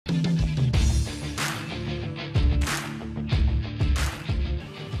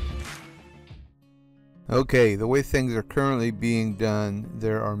Okay, the way things are currently being done,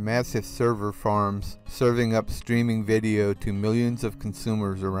 there are massive server farms serving up streaming video to millions of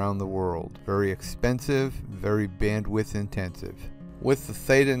consumers around the world. Very expensive, very bandwidth intensive. With the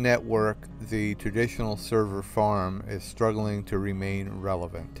THETA network, the traditional server farm is struggling to remain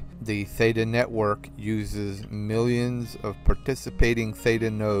relevant. The THETA network uses millions of participating THETA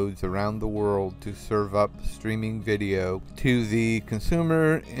nodes around the world to serve up streaming video to the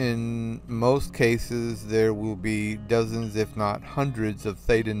consumer. In most cases, there will be dozens, if not hundreds, of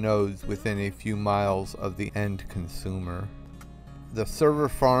THETA nodes within a few miles of the end consumer. The server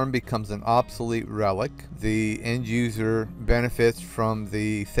farm becomes an obsolete relic. The end user benefits from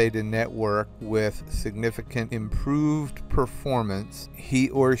the THETA network with significant improved performance. He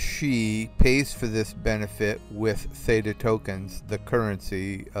or she pays for this benefit with THETA tokens, the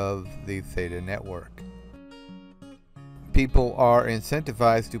currency of the THETA network. People are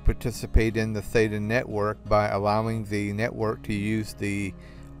incentivized to participate in the THETA network by allowing the network to use the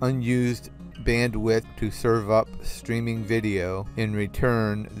unused bandwidth to serve up streaming video. In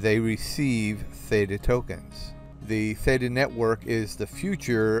return, they receive THETA tokens. The THETA network is the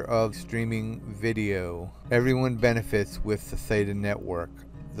future of streaming video. Everyone benefits with the THETA network.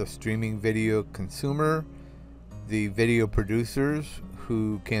 The streaming video consumer, the video producers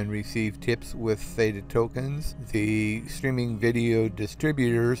who can receive tips with THETA tokens, the streaming video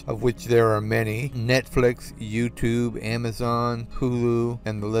distributors, of which there are many: Netflix, YouTube, Amazon, Hulu,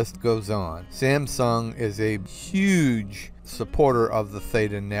 and the list goes on. Samsung is a huge supporter of the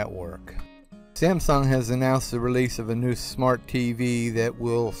THETA network. Samsung has announced the release of a new smart TV that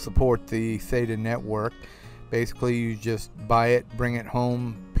will support the THETA network. Basically, you just buy it, bring it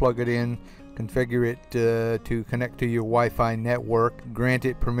home, plug it in, configure it to connect to your Wi-Fi network, grant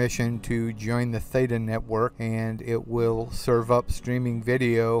it permission to join the THETA network, and it will serve up streaming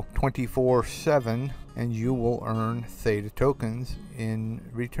video 24/7, and you will earn THETA tokens in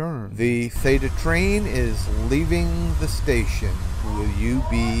return. The THETA train is leaving the station. Will you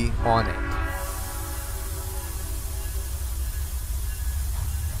be on it?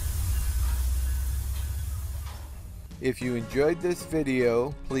 If you enjoyed this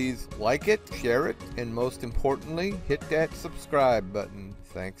video, please like it, share it, and most importantly, hit that subscribe button.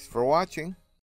 Thanks for watching.